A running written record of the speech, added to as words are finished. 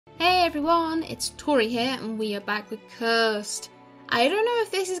Hey everyone, it's Tori here and we are back with Cursed. I don't know if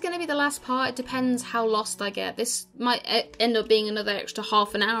this is going to be the last part, it depends how lost I get. This might end up being another extra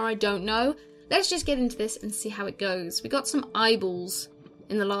half an hour, I don't know. Let's just get into this and see how it goes. We got some eyeballs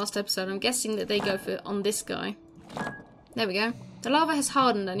in the last episode, I'm guessing that they go for on this guy. There we go. The lava has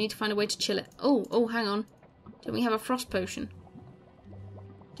hardened, I need to find a way to chill it. Oh, hang on. Don't we have a frost potion?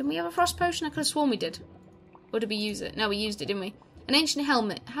 Didn't we have a frost potion? I could have sworn we did. Or did we use it? No, we used it, didn't we? An ancient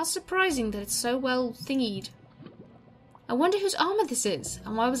helmet. How surprising that it's so well thingied. I wonder whose armour this is,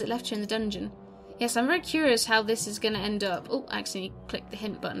 and why was it left here in the dungeon? Yes, I'm very curious how this is going to end up. Oh, I accidentally clicked the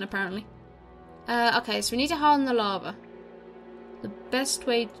hint button, apparently. Okay, so we need to harden the lava. The best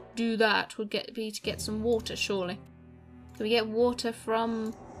way to do that would be to get some water, surely. Can we get water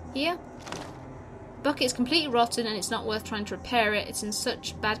from here? The bucket is completely rotten, and it's not worth trying to repair it. It's in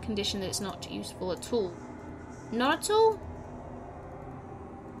such bad condition that it's not useful at all. Not at all?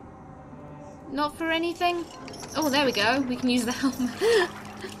 Not for anything? Oh, there we go. We can use the helmet.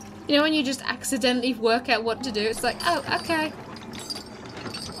 You know when you just accidentally work out what to do? It's like, oh, okay.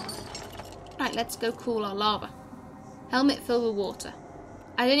 Right, let's go cool our lava. Helmet filled with water.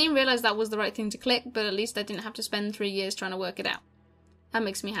 I didn't even realise that was the right thing to click, but at least I didn't have to spend 3 years trying to work it out. That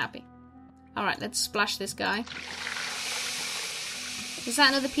makes me happy. Alright, let's splash this guy. Is that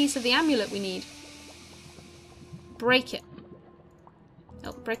another piece of the amulet we need? Break it.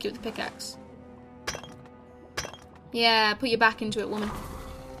 Oh, break it with the pickaxe. Yeah, put your back into it, woman.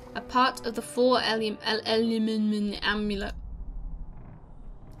 A part of the 4 element amulet.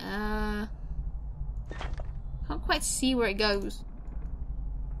 Can't quite see where it goes.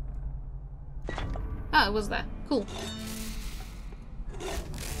 Oh, it was there. Cool.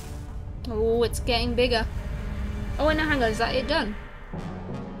 Oh, it's getting bigger. Oh, wait, no, hang on. Is that it done?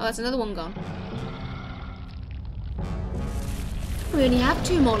 Oh, that's another one gone. We only have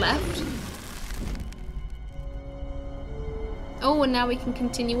 2 more left. Oh, and now we can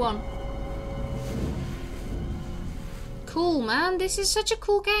continue on. Cool, man. This is such a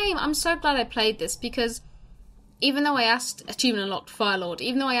cool game. I'm so glad I played this because even though I asked, achievement unlocked, Firelord,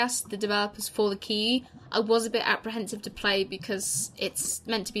 even though I asked the developers for the key, I was a bit apprehensive to play because it's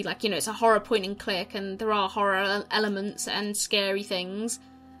meant to be like, you know, it's a horror point and click and there are horror elements and scary things.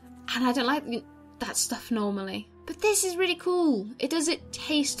 And I don't like that stuff normally. But this is really cool. It does it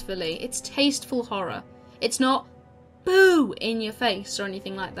tastefully. It's tasteful horror. It's not boo in your face or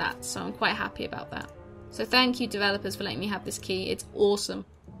anything like that. So I'm quite happy about that. So thank you developers for letting me have this key. It's awesome.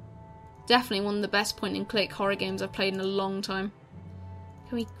 Definitely one of the best point and click horror games I've played in a long time.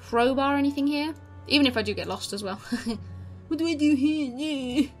 Can we crowbar anything here? Even if I do get lost as well. What do I do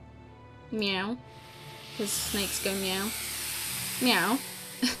here? Meow. Because snakes go meow. Meow.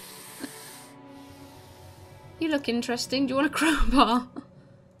 You look interesting. Do you want a crowbar?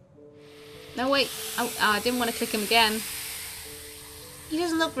 No, wait. Oh, I didn't want to click him again. He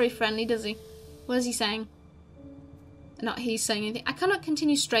doesn't look very friendly, does he? What is he saying? Not he's saying anything. I cannot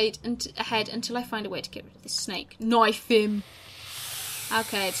continue straight ahead until I find a way to get rid of this snake. Knife him.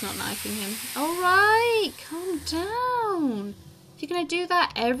 Okay, it's not knifing him. Alright, calm down. If you're going to do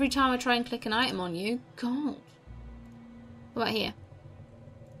that every time I try and click an item on you, God. What about here?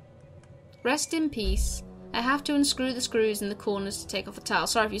 Rest in peace. I have to unscrew the screws in the corners to take off the tile.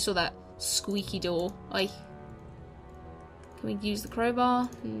 Sorry if you saw that squeaky door. Oi. Can we use the crowbar?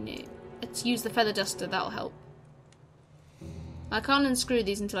 No. Let's use the feather duster, that'll help. I can't unscrew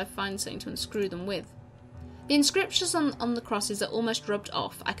these until I find something to unscrew them with. The inscriptions on the crosses are almost rubbed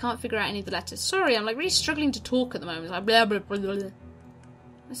off. I can't figure out any of the letters. Sorry, I'm like really struggling to talk at the moment. It's like blah, blah, blah, blah.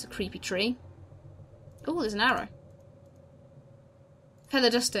 That's a creepy tree. Oh, there's an arrow. Feather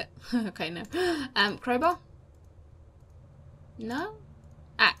dust it. Okay, no. Crowbar? No?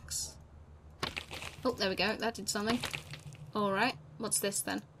 Axe. Oh, there we go. That did something. Alright. What's this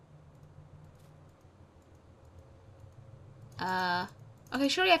then? Okay,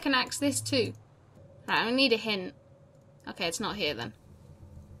 surely I can axe this too. Right, I need a hint. Okay, it's not here then.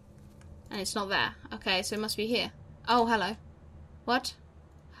 And it's not there. Okay, so it must be here. Oh, hello. What?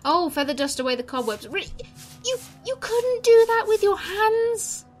 Oh, feather dust away the cobwebs. Really? You couldn't do that with your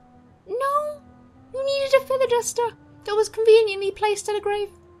hands? No? You needed a feather duster that was conveniently placed at a grave?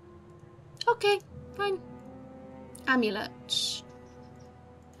 Okay, fine. Amulet.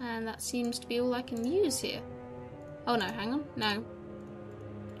 And that seems to be all I can use here. Oh no, hang on. No.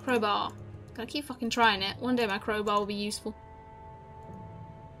 Crowbar. Gotta keep fucking trying it. One day my crowbar will be useful.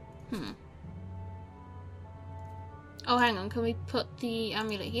 Oh, hang on. Can we put the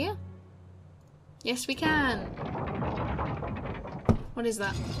amulet here? Yes, we can. What is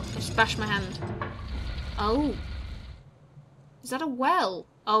that? I just bashed my hand. Oh. Is that a well?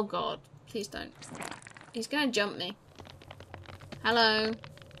 Oh god, please don't. He's gonna jump me. Hello.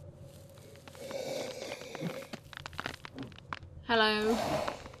 Hello.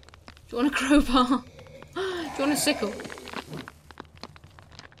 Do you want a crowbar? Do you want a sickle?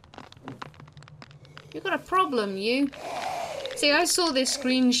 You got a problem, you. See, I saw this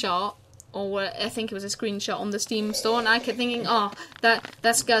screenshot, or I think it was a screenshot on the Steam store, and I kept thinking, oh,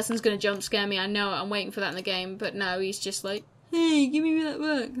 that skeleton's gonna jump scare me. I know it. I'm waiting for that in the game, but no, he's just like, hey, give me that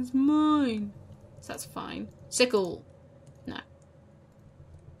back. It's mine. So that's fine. Sickle. No.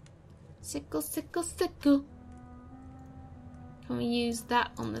 Sickle, sickle, sickle. Can we use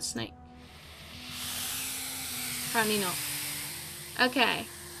that on the snake? Apparently not. Okay.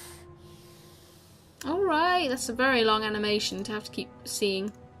 Alright, that's a very long animation to have to keep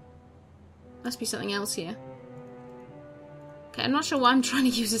seeing. Must be something else here. Okay, I'm not sure why I'm trying to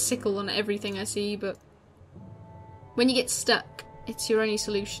use a sickle on everything I see, but when you get stuck, it's your only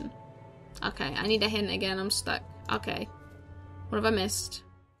solution. Okay, I need a hint again, I'm stuck. Okay. What have I missed?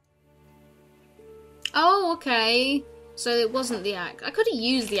 Oh, okay. So it wasn't the axe. I could have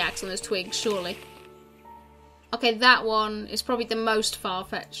used the axe on those twigs, surely. Okay, that one is probably the most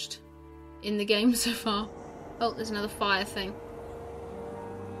far-fetched in the game so far. Oh, there's another fire thing.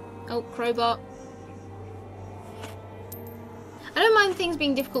 Oh, crowbar. I don't mind things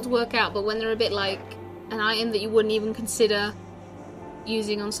being difficult to work out, but when they're a bit like an item that you wouldn't even consider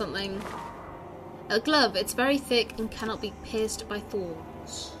using on something. A glove. It's very thick and cannot be pierced by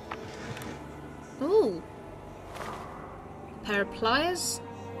thorns. Ooh. A pair of pliers.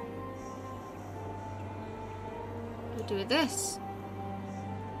 What do I do with this?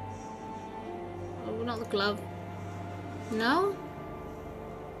 Oh, not the glove. No?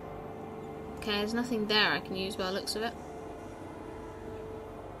 Okay, there's nothing there I can use by the looks of it.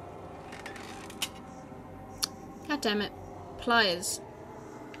 God damn it. Pliers.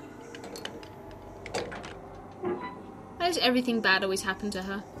 Why does everything bad always happen to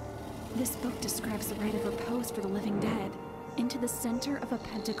her? This book describes the rite of repose for the living dead. Into the center of a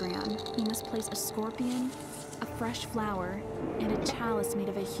pentagram, you must place a scorpion, a fresh flower, and a chalice made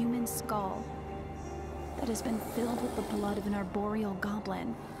of a human skull that has been filled with the blood of an arboreal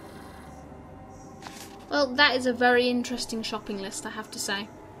goblin. Well, that is a very interesting shopping list, I have to say.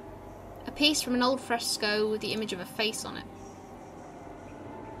 A piece from an old fresco with the image of a face on it.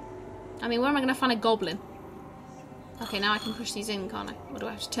 I mean, where am I going to find a goblin? Okay, now I can push these in, can't I? Or do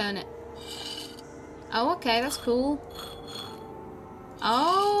I have to turn it? Oh, okay, that's cool.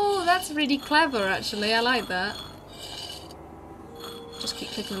 Oh, that's really clever, actually. I like that. Just keep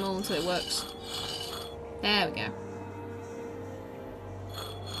clicking them all until it works. There we go.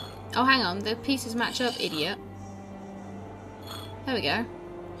 Oh, hang on. The pieces match up, idiot. There we go.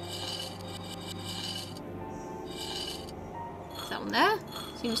 Is that one there?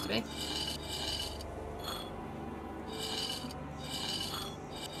 Seems to be.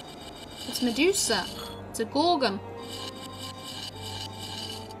 It's Medusa. It's a gorgon.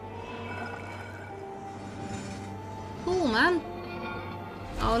 Cool, man.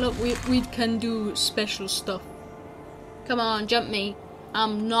 Oh, look, we can do special stuff. Come on, jump me.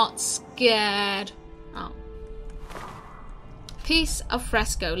 I'm not scared. Oh. Piece of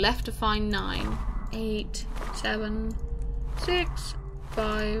fresco. Left to find 9. 8, 7, 6,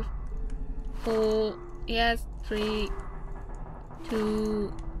 5, 4, yes, 3,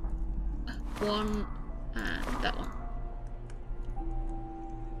 2, 1, and that one.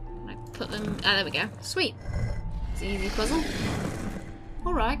 I put them. Ah, there we go. Sweet. It's an easy puzzle.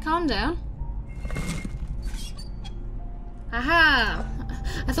 Alright, calm down. Aha!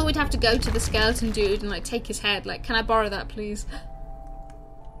 I thought we'd have to go to the skeleton dude and like take his head. Like, can I borrow that, please?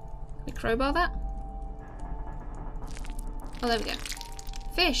 Can we crowbar that? Oh, there we go.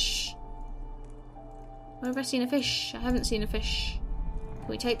 Fish! Where have I seen a fish? I haven't seen a fish. Can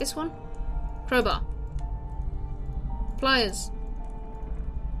we take this one? Crowbar. Pliers.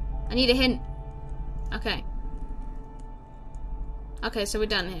 I need a hint. Okay. Okay, so we're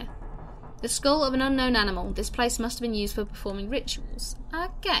done here. The skull of an unknown animal. This place must have been used for performing rituals.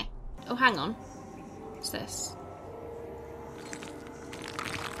 Okay. Oh, hang on. What's this?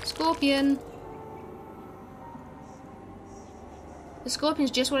 Scorpion. The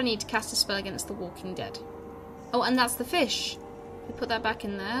scorpion's just what I need to cast a spell against the walking dead. Oh, and that's the fish. We put that back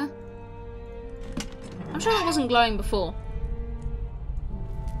in there. I'm sure that wasn't glowing before.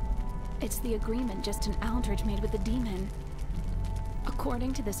 It's the agreement just an Aldrich made with the demon.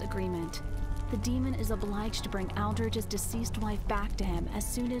 According to this agreement, the demon is obliged to bring Aldrich's deceased wife back to him as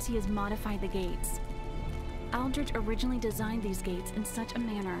soon as he has modified the gates. Aldrich originally designed these gates in such a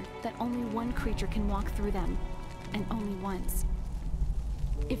manner that only one creature can walk through them, and only once.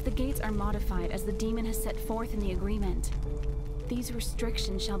 If the gates are modified as the demon has set forth in the agreement, these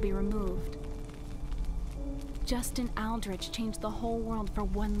restrictions shall be removed. Justin Aldrich changed the whole world for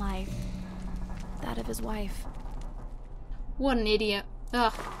one life. That of his wife. What an idiot.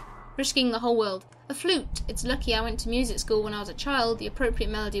 Ugh. Risking the whole world. A flute. It's lucky I went to music school when I was a child. The appropriate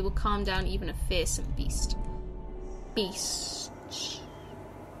melody will calm down even a fearsome beast. Beast.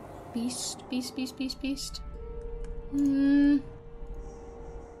 Beast, beast, beast, beast, beast. Oh,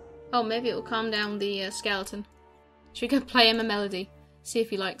 maybe it will calm down the skeleton. Should we go play him a melody? See if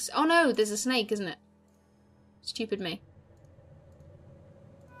he likes... Oh no, there's a snake, isn't it? Stupid me.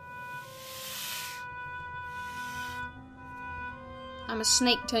 I'm a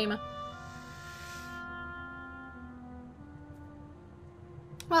snake tamer.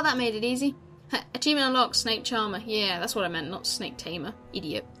 Well, that made it easy. Achievement unlocked, snake charmer. Yeah, that's what I meant, not snake tamer.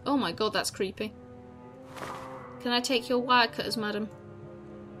 Idiot. Oh my god, that's creepy. Can I take your wire cutters, madam?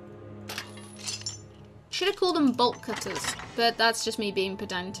 Should have called them bolt cutters, but that's just me being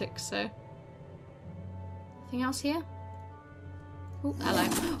pedantic, so... Anything else here? Oh,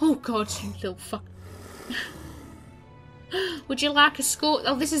 hello. Oh god, you little fuck. Would you like a score?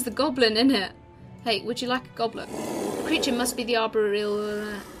 Oh, this is the goblin, isn't it? Hey, would you like a goblet? The creature must be the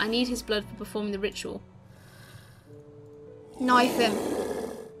arboreal. I need his blood for performing the ritual. Knife him.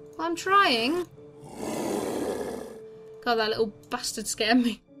 Well, I'm trying. God, that little bastard scared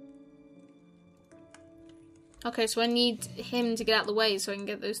me. Okay, so I need him to get out of the way so I can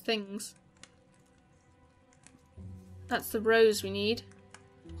get those things. That's the rose we need.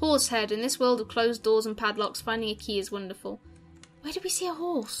 Horsehead. In this world of closed doors and padlocks, finding a key is wonderful. Where did we see a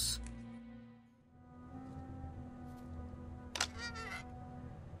horse?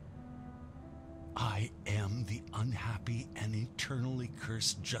 I am the unhappy and eternally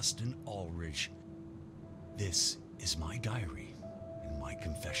cursed Justin Ulrich. This is my diary and my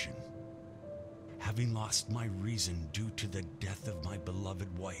confession. Having lost my reason due to the death of my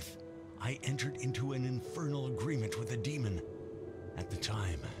beloved wife, I entered into an infernal agreement with a demon. At the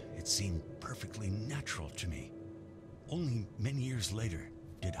time, it seemed perfectly natural to me. Only many years later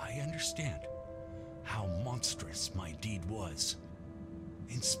did I understand how monstrous my deed was.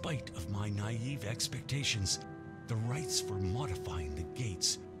 In spite of my naive expectations, the rites for modifying the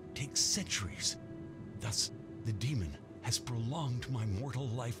gates take centuries. Thus, the demon has prolonged my mortal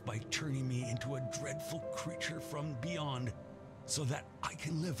life by turning me into a dreadful creature from beyond, so that I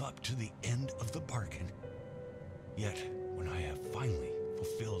can live up to the end of the bargain. Yet, when I have finally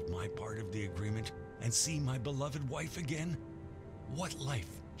fulfilled my part of the agreement and see my beloved wife again, what life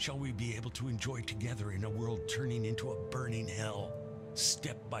shall we be able to enjoy together in a world turning into a burning hell,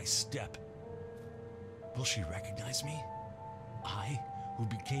 step by step? Will she recognize me? I, who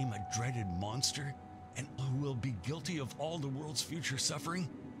became a dreaded monster, and who will be guilty of all the world's future suffering?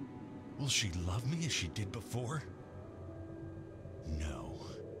 Will she love me as she did before? No.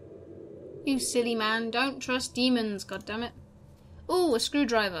 You silly man, don't trust demons, goddammit. Oh, a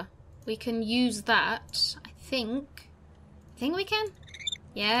screwdriver. We can use that, I think. Think we can?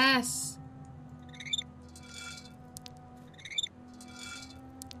 Yes.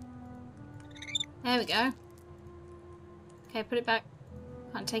 There we go. Okay, put it back.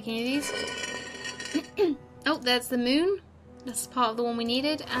 Can't take any of these. Oh, there's the moon. That's part of the one we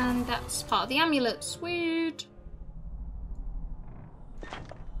needed, and that's part of the amulet. Sweet.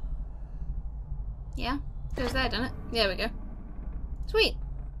 Yeah, goes there, doesn't it? There we go. Sweet.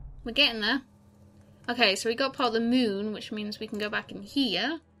 We're getting there. Okay, so we got part of the moon, which means we can go back in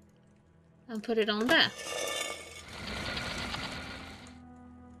here and put it on there.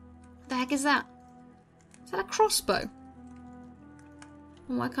 What the heck is that? Is that a crossbow?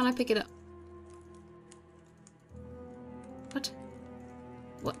 And why can't I pick it up? What?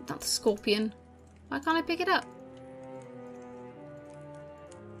 What? Not the scorpion. Why can't I pick it up?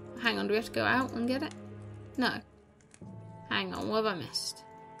 Hang on, do we have to go out and get it? No. Hang on, what have I missed?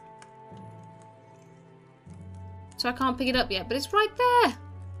 So I can't pick it up yet, but it's right there!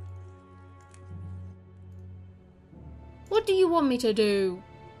 What do you want me to do?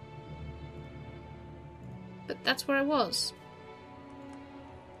 But that's where I was.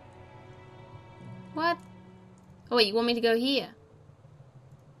 What? Oh wait, you want me to go here?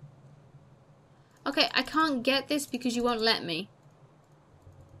 Okay, I can't get this because you won't let me.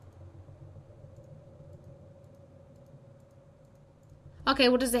 Okay,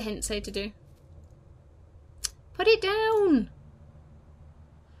 what does the hint say to do? Put it down!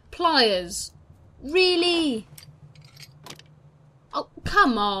 Pliers. Really? Oh,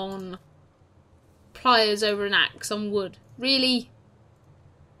 come on. Pliers over an axe on wood. Really?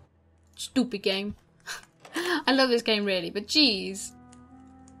 Stupid game. I love this game really, but geez.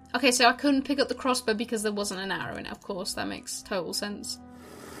 Okay, so I couldn't pick up the crossbow because there wasn't an arrow in it, of course. That makes total sense.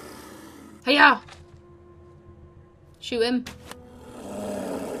 Hiya! Shoot him.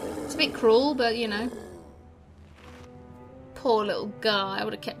 It's a bit cruel, but you know. Poor little guy. I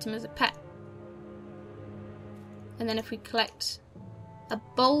would have kept him as a pet. And then if we collect a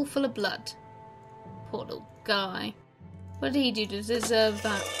bowl full of blood. Poor little guy. What did he do to deserve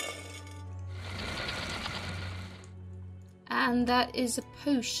that? And that is a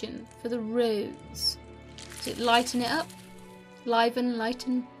potion for the rose. Does it lighten it up? Lighten,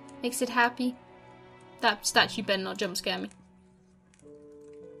 makes it happy. That statue better not jump scare me.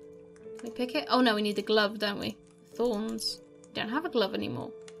 Can we pick it? Oh no, we need the glove, don't we? Thorns. We don't have a glove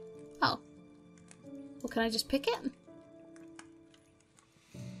anymore. Oh. Well, can I just pick it?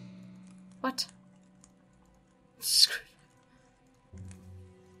 What?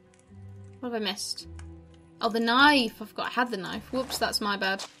 What have I missed? Oh, the knife! I forgot I had the knife. Whoops, that's my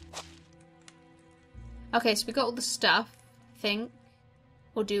bad. Okay, so we got all the stuff, I think.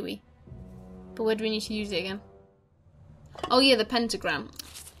 Or do we? But where do we need to use it again? Oh yeah, the pentagram.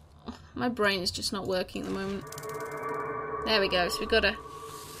 My brain is just not working at the moment. There we go, so we got a...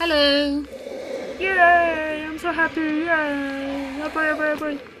 Hello! Yay! I'm so happy! Yay! I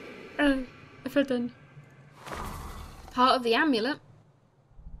feel done. Part of the amulet.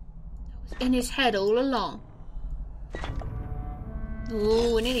 That was in his head all along.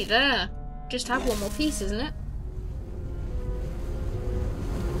 Ooh, we're nearly there. Just have one more piece, isn't it?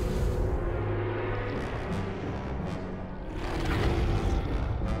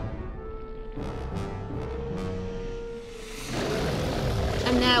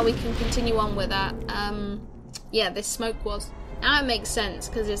 And now we can continue on with that. Yeah, this smoke was. Now it makes sense,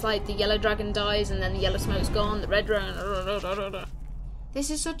 because it's like the yellow dragon dies and then the yellow smoke's gone, the red dragon... This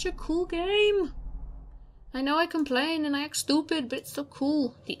is such a cool game! I know I complain and I act stupid, but it's so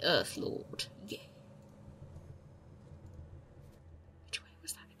cool. The Earth Lord. Yeah. Which way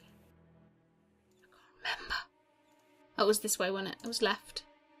was that again? I can't remember. Oh, it was this way, wasn't it? It was left.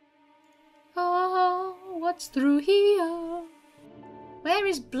 Oh, what's through here? Where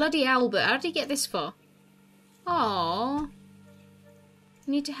is bloody Albert? How did he get this far? Aww. I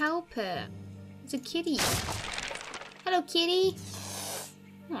need to help it. It's a kitty. Hello, kitty.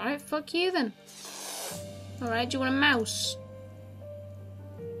 Alright, fuck you then. Alright, do you want a mouse?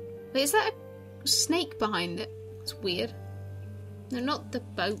 Wait, is that a snake behind it? It's weird. No, not the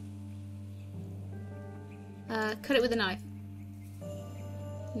boat. Cut it with a knife.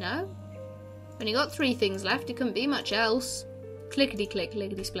 No? Only got 3 things left, it couldn't be much else. Clickety click,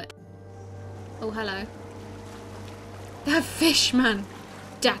 lickety split. Oh, hello. That fish, man!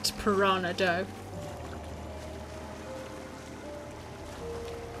 Dat piranha dough.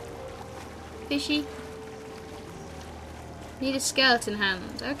 Fishy. Need a skeleton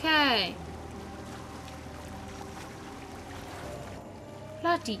hand. Okay.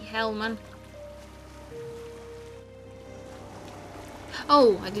 Bloody hell, man.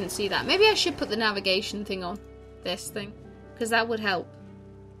 Oh, I didn't see that. Maybe I should put the navigation thing on. This thing. Because that would help.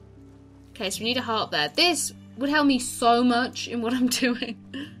 Okay, so we need a heart there. This would help me so much in what I'm doing.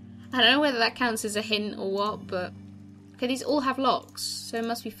 I don't know whether that counts as a hint or what, but... Okay, these all have locks, so it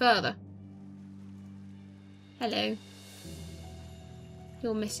must be further. Hello.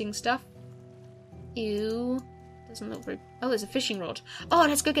 You're missing stuff. Ew. Doesn't look very... Oh, there's a fishing rod. Oh,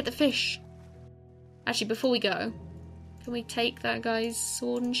 let's go get the fish. Actually, before we go, can we take that guy's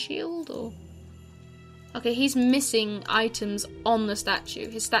sword and shield, or... Okay, he's missing items on the statue.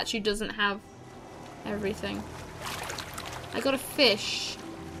 His statue doesn't have everything. I got a fish.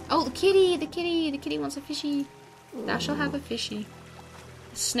 Oh, the kitty! The kitty! The kitty wants a fishy. Thou shall have a fishy.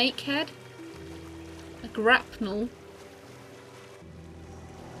 A snake head. A grapnel.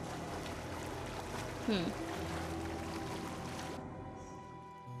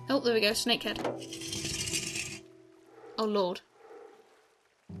 Oh, there we go. Snake head. Oh, Lord.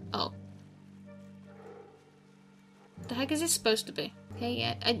 Oh. What the heck is this supposed to be? Okay,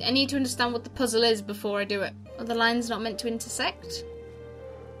 yeah. I need to understand what the puzzle is before I do it. Are the lines not meant to intersect?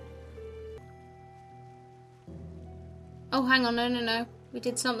 Oh, hang on. No. We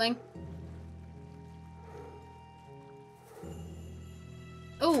did something.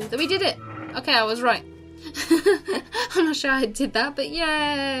 Oh, we did it! Okay, I was right. I'm not sure I did that, but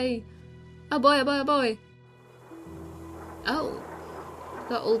yay! Oh boy, oh boy, oh boy. Oh.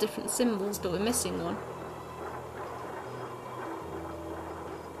 Got all different symbols, but we're missing one.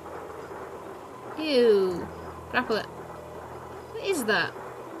 Ew. Grapple it. What is that?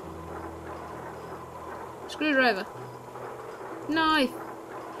 Screwdriver. Knife.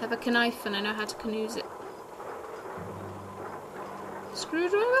 I have a knife and I know how to use it.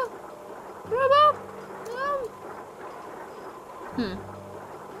 Screwdriver? Rubber? No.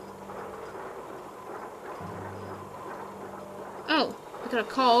 Oh, we got a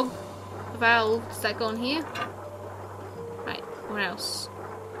cog. A valve. Does that go on here? Right, where else?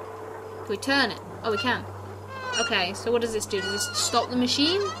 Can we turn it? Oh, we can. Okay, so what does this do? Does this stop the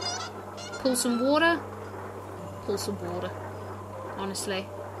machine? Pull some water? Pull some water. Honestly.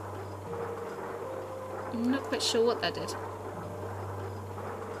 I'm not quite sure what that did.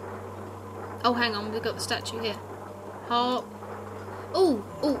 Oh, hang on, we've got the statue here. Harp. Oh,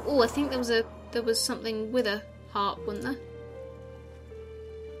 I think there was something with a harp, wasn't there?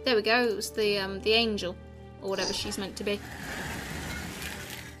 There we go, it was the angel, or whatever she's meant to be.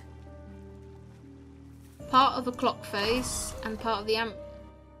 Part of a clock face, and part of the Not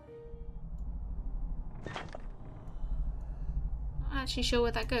actually sure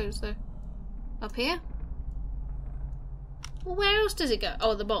where that goes, though. Up here? Well, where else does it go?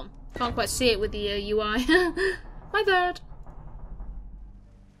 Oh, at the bottom. Can't quite see it with the UI. My bad.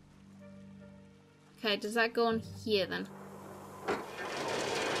 Okay, does that go on here, then?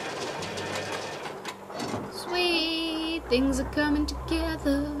 Sweet! Things are coming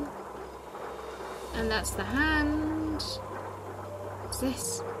together. And that's the hand. What's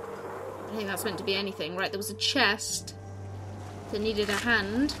this? I think that's meant to be anything. Right, there was a chest that needed a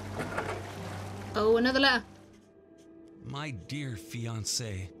hand. Oh, another letter. My dear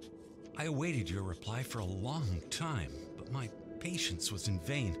fiancé, I awaited your reply for a long time, but my patience was in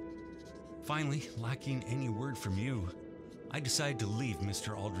vain. Finally, lacking any word from you, I decided to leave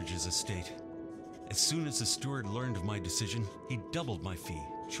Mr. Aldridge's estate. As soon as the steward learned of my decision, he doubled my fee,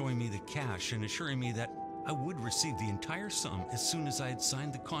 showing me the cash and assuring me that I would receive the entire sum as soon as I had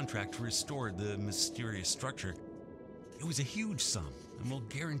signed the contract to restore the mysterious structure. It was a huge sum and will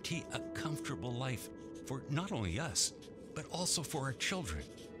guarantee a comfortable life for not only us, but also for our children.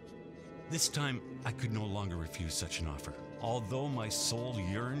 This time, I could no longer refuse such an offer, although my soul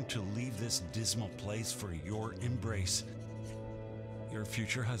yearned to leave this dismal place for your embrace. Your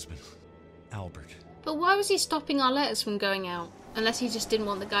future husband, Albert. But why was he stopping our letters from going out? Unless he just didn't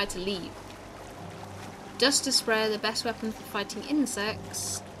want the guy to leave. Duster spray, the best weapon for fighting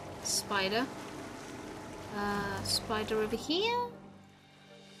insects. Spider. Spider over here?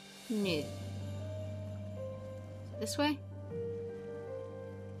 No. This way?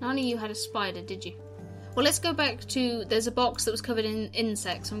 None of you had a spider, did you? Well, let's go back to... There's a box that was covered in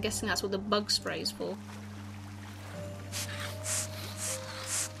insects. I'm guessing that's what the bug spray is for.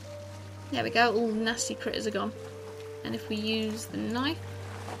 There we go. All nasty critters are gone. And if we use the knife...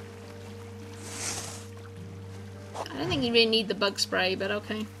 I don't think you really need the bug spray, but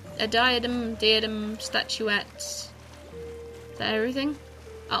okay. A diadem, statuettes. Is that everything?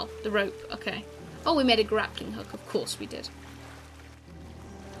 Oh, the rope. Okay. Oh, we made a grappling hook. Of course we did.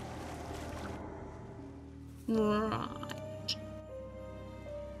 Right.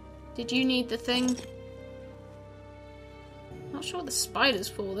 Did you need the thing? Not sure what the spider's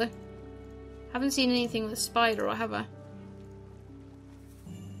for, though. Haven't seen anything with a spider, or have I?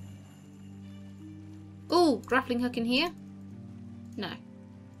 Oh, grappling hook in here? No.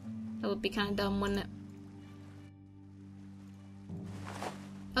 That would be kind of dumb, wouldn't it?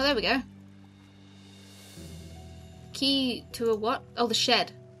 Oh, there we go. Key to a what? Oh, the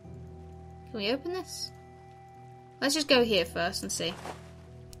shed. Can we open this? Let's just go here first and see.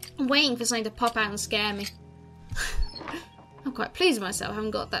 I'm waiting for something to pop out and scare me. I'm quite pleased with myself. I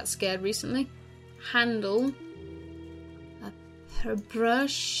haven't got that scared recently. Handle. A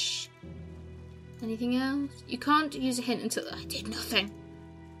brush. Anything else? You can't use a hint until... I did nothing.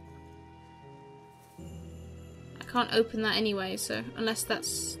 I can't open that anyway, so... Unless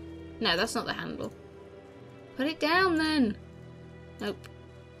that's... No, that's not the handle. Put it down, then. Nope.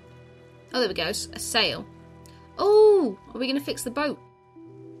 Oh, there we go. A sail. Oh! Are we going to fix the boat?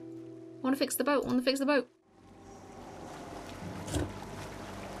 I want to fix the boat. I want to fix the boat.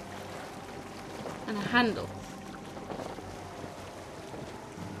 And a handle.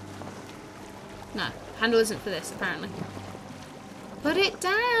 No, handle isn't for this, apparently. Put it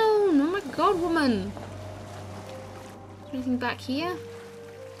down! Oh my god, woman! Is there anything back here?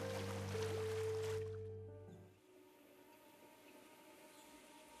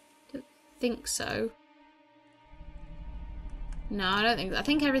 Don't think so. No, I don't think so. I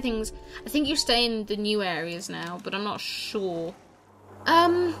think everything's... I think you stay in the new areas now, but I'm not sure.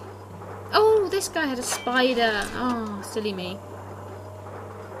 Oh, this guy had a spider. Oh, silly me.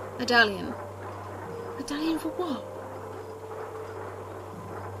 Medallion. Medallion for what?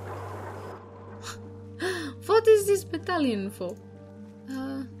 What is this medallion for?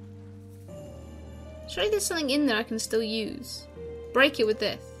 Surely there's something in there I can still use. break it with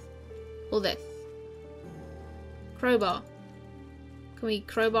this. Or this. Crowbar. Can we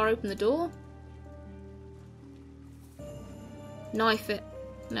crowbar open the door? Knife it.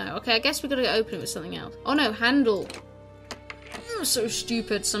 No, okay, I guess we've got to open it with something else. Oh no, handle. I'm so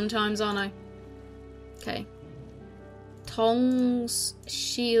stupid sometimes, aren't I? Okay. Tongs,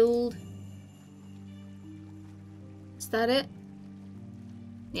 shield. Is that it?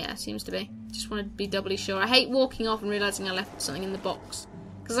 Yeah, seems to be. Just want to be doubly sure. I hate walking off and realising I left something in the box.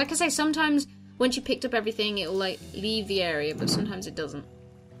 Because like I say, sometimes once you picked up everything, it'll like leave the area, but sometimes it doesn't.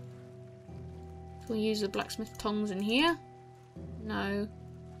 Can we use the blacksmith tongs in here? No.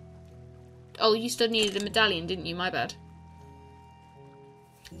 Oh, you still needed a medallion, didn't you? My bad.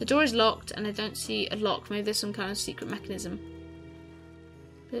 The door is locked, and I don't see a lock. Maybe there's some kind of secret mechanism.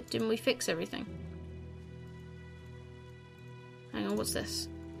 But didn't we fix everything? Hang on, what's this?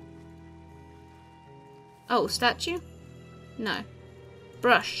 Oh, statue? No.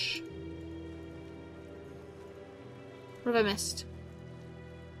 Brush. What have I missed?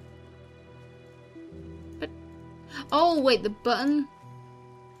 But... Oh, wait, the button?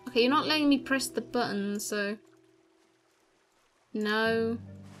 Okay, you're not letting me press the button, so... No.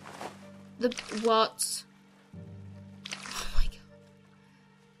 The... What? Oh my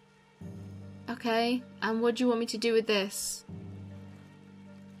god. Okay, and what do you want me to do with this?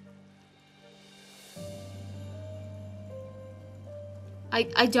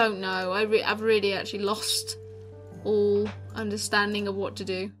 I don't know. I've really actually lost all understanding of what to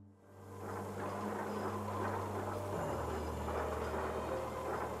do.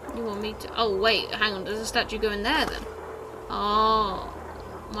 You want me to... Oh, wait, hang on. Does a statue go in there, then? Oh,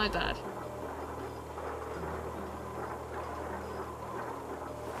 my bad.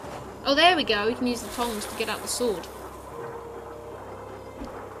 Oh, there we go. We can use the tongs to get out the sword.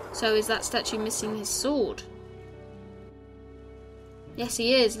 So is that statue missing his sword? Yes,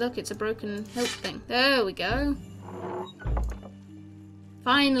 he is. Look, it's a broken hilt thing. There we go.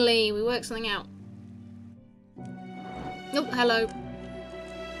 Finally, we worked something out. Oh, hello.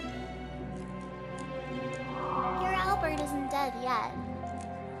 Your Albert isn't dead yet.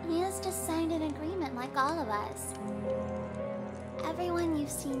 He has just signed an agreement like all of us. Everyone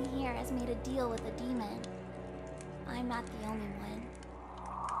you've seen here has made a deal with a demon. I'm not the only one.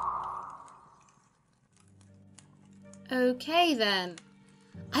 Okay, then.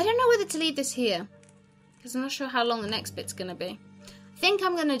 I don't know whether to leave this here, because I'm not sure how long the next bit's going to be. I think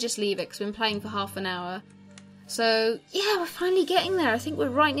I'm going to just leave it, because we've been playing for half an hour. So, yeah, we're finally getting there. I think we're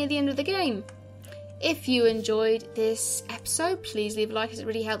right near the end of the game. If you enjoyed this episode, please leave a like, as it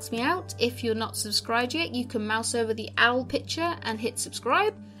really helps me out. If you're not subscribed yet, you can mouse over the owl picture and hit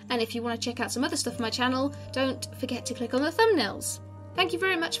subscribe. And if you want to check out some other stuff on my channel, don't forget to click on the thumbnails. Thank you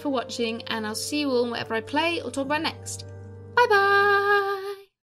very much for watching, and I'll see you all in whatever I play or talk about next. Bye bye!